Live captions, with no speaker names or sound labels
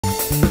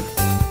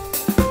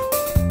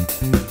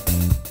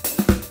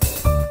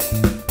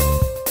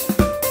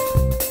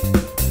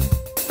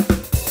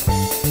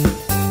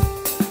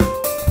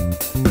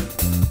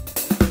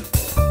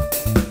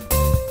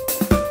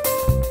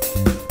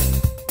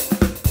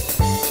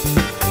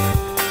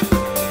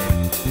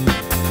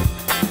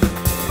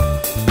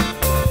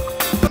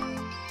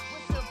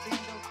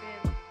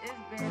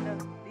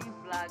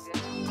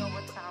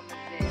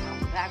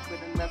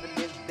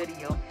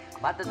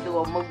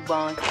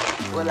bun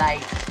with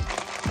like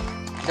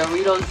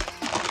Doritos,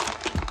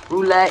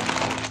 roulette,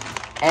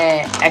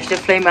 and extra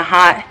flaming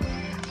hot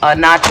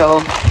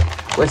nacho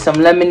with some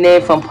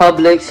lemonade from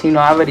Publix. You know,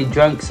 I already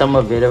drank some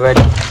of it already.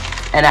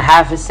 And a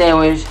half a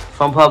sandwich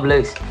from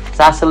Publix.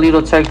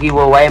 Sausalito turkey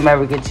with white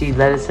American cheese,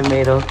 lettuce,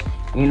 tomato.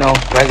 You know,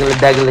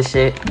 regular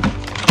shit.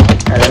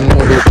 Let me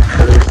move this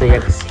so you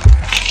can see.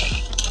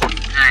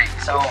 Alright,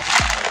 so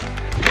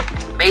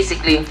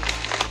basically,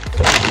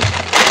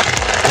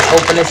 let's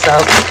open this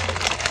up.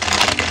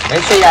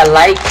 Make sure y'all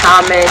like,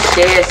 comment,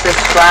 share,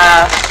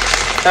 subscribe.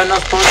 Turn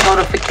those post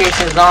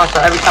notifications on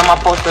so every time I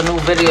post a new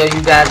video,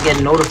 you guys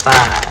get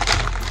notified.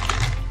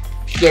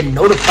 Get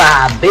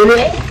notified,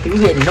 baby. You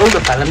get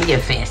notified. Let me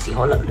get fancy.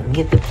 Hold up. Let me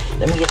get the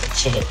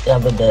check the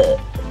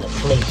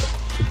plate.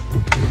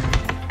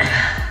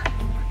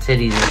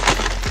 Titties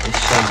is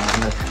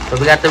showing. So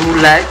we got the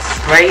roulettes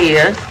right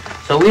here.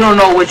 So we don't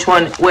know which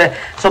one where.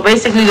 So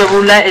basically the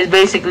roulette is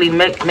basically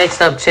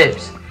mixed up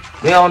chips.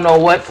 We don't know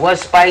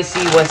what's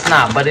spicy, what's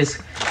not. But it's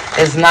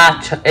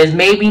not. It's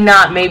maybe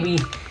not. Maybe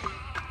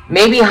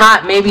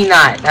hot, maybe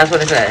not. That's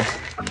what it says.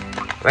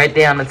 Right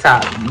there on the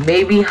top.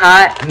 Maybe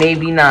hot,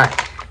 maybe not.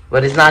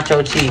 But it's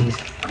nacho cheese.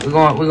 We're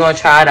gonna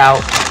try it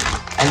out.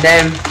 And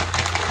then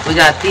we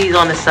got these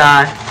on the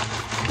side.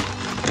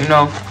 You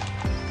know,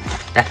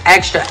 the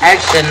extra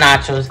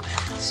nachos,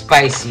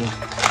 spicy.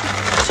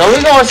 So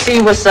we're gonna see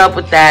what's up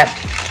with that.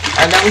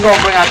 And then we're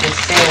gonna bring out the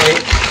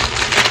sandwich.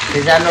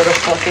 Cause I know the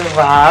fucking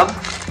vibe.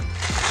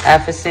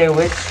 Half a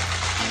sandwich.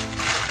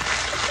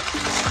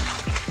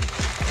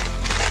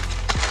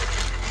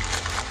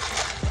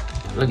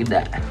 Look at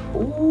that.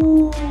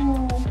 Ooh.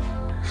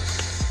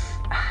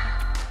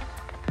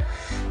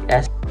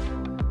 That's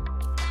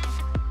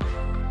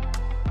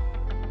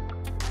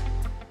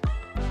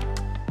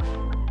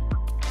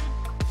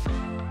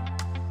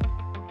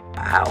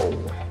wow.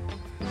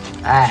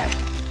 Alright.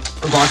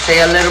 We're gonna say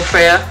a little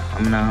prayer.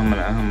 Amen.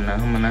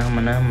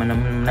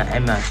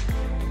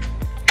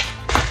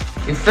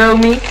 You feel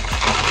me?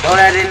 Throw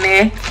that in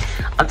there.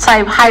 I'll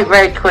type hype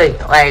right quick.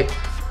 Like,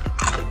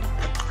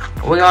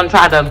 we're gonna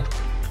try the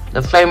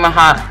flaming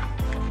hot,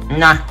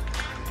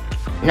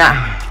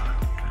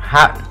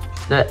 hot,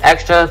 the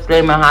extra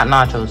flaming hot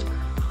nachos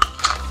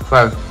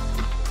first.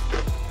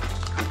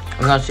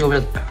 We're gonna see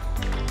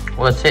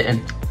what's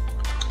hitting.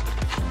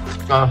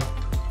 So,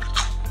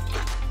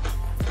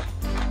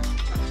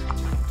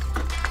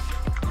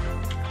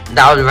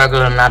 that was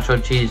regular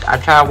nacho cheese. I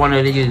tried one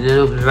of these. It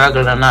was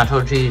regular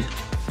nacho cheese.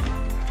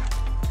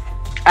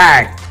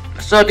 Alright,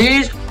 so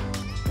these.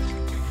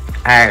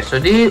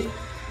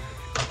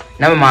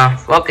 Never mind.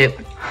 Fuck it.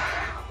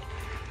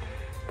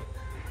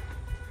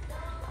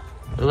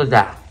 Look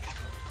at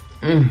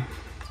that.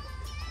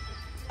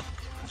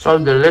 So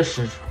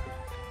delicious.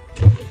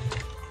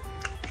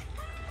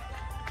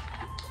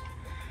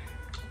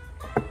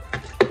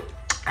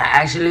 I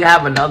actually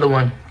have another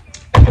one.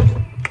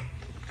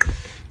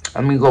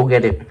 Let me go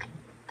get it.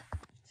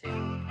 See, I got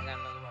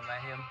another one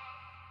right here.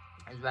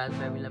 It's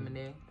raspberry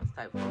lemonade. It's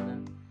type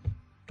frozen.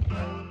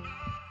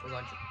 We're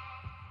gonna try.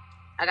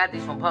 I got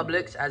these from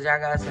Publix, as y'all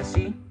guys can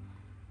see.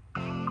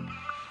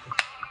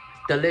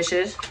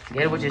 Delicious.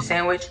 Get it with your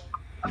sandwich.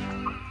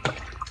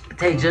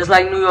 Tastes just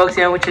like New York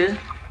sandwiches.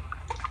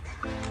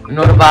 You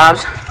know the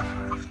vibes.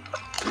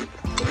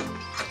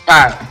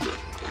 Alright.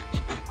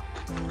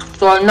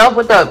 So enough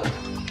with the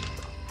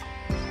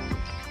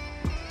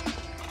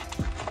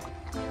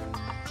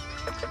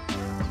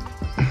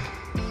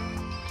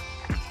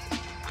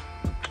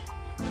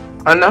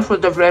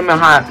flaming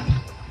hot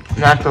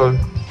nachos.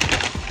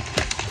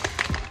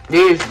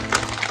 These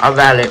are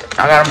valid.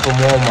 I got them from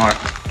Walmart.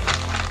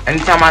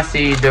 Anytime I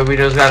see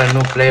Doritos got a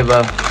new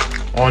flavor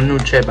or a new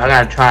chip, I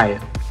gotta try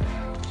it.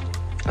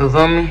 You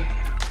feel me?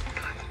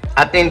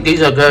 I think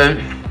these are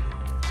good.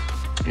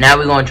 Now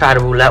we're gonna try the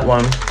roulette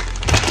ones.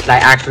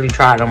 Like actually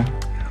try them.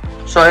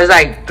 So it's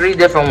like 3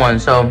 different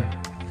ones. So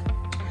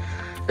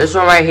this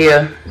one right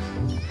here,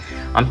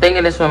 I'm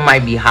thinking this one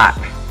might be hot.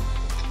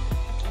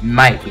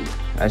 Might be.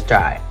 Let's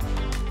try it.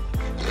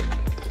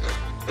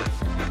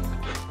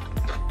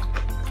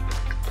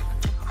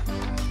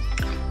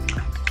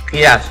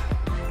 Yes.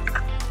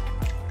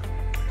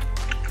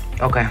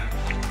 Okay.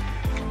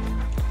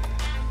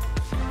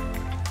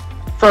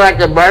 So like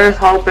the bread is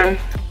hoping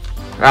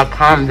I'll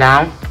calm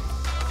down.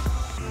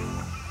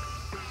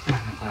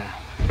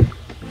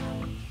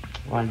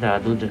 Why did I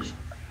do this?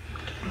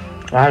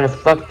 Why the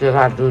fuck did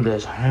I do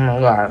this? Oh my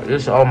god.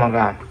 Oh my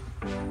god.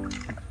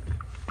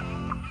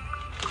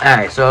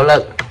 Alright, so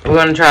look, we're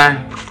gonna try.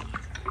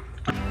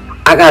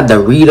 I got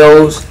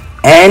Doritos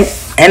and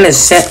a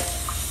set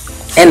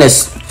and a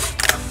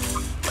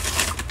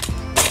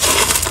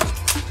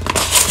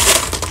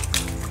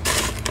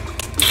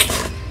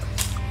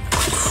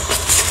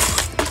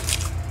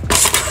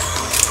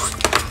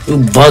you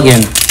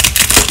bugging.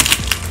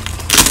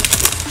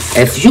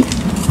 If you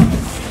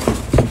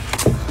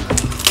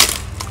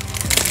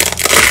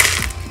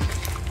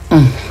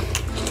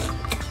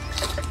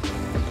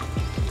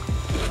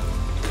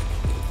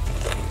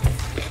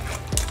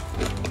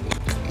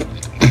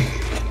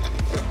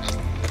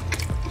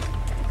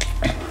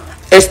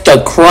It's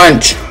the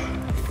crunch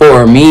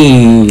for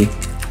me. You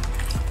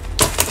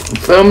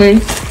feel me?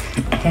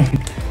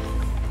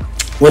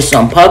 With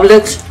some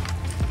Publix.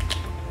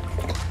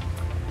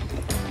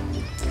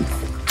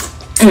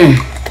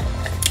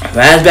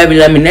 Raspberry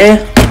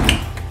lemonade.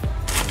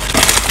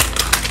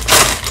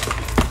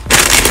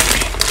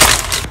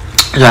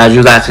 So as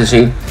you guys can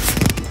see,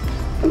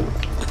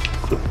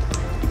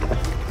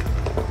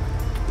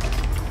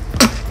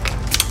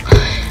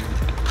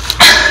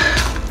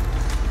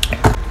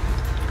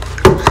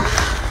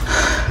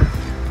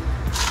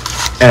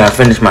 and I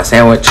finished my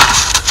sandwich.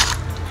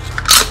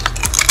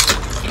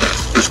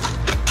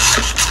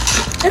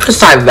 It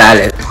was not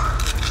valid.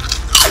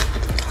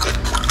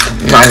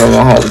 Not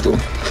gonna hold you.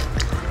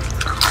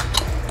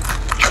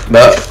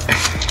 But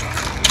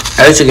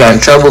I used to get in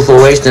trouble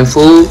for wasting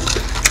food.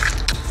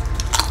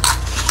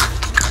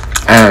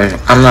 And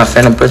I'm not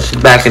finna put this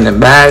back in the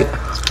bag.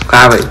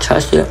 I already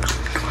touched it.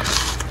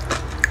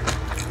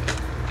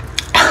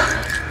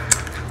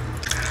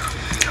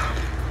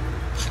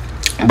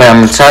 But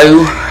I'm gonna tell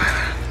you,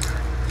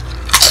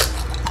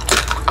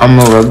 I'm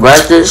gonna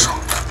regret this.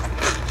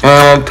 And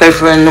I'm gonna pay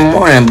for it in the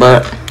morning.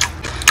 But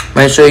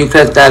make sure you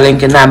click that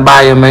link in that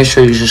bio. Make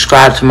sure you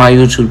subscribe to my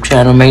YouTube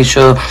channel. Make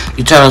sure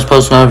you turn those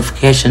post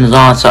notifications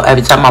on, so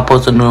every time I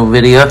post a new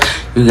video,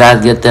 you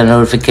guys get that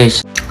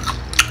notification.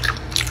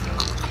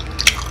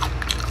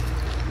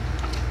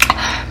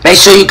 Make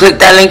sure you click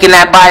that link in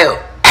that bio.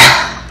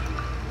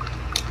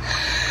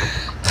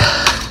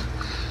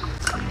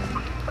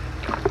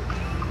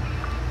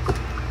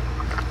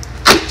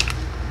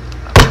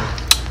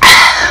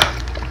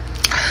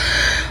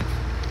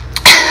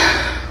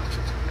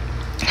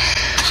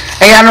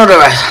 And y'all know the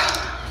rest.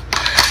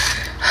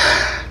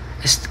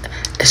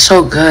 It's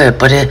so good,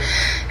 but it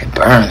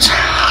burns.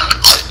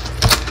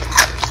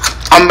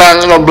 I'm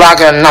burning a little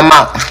blocker and I'm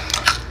out.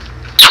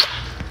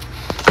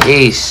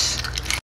 Peace.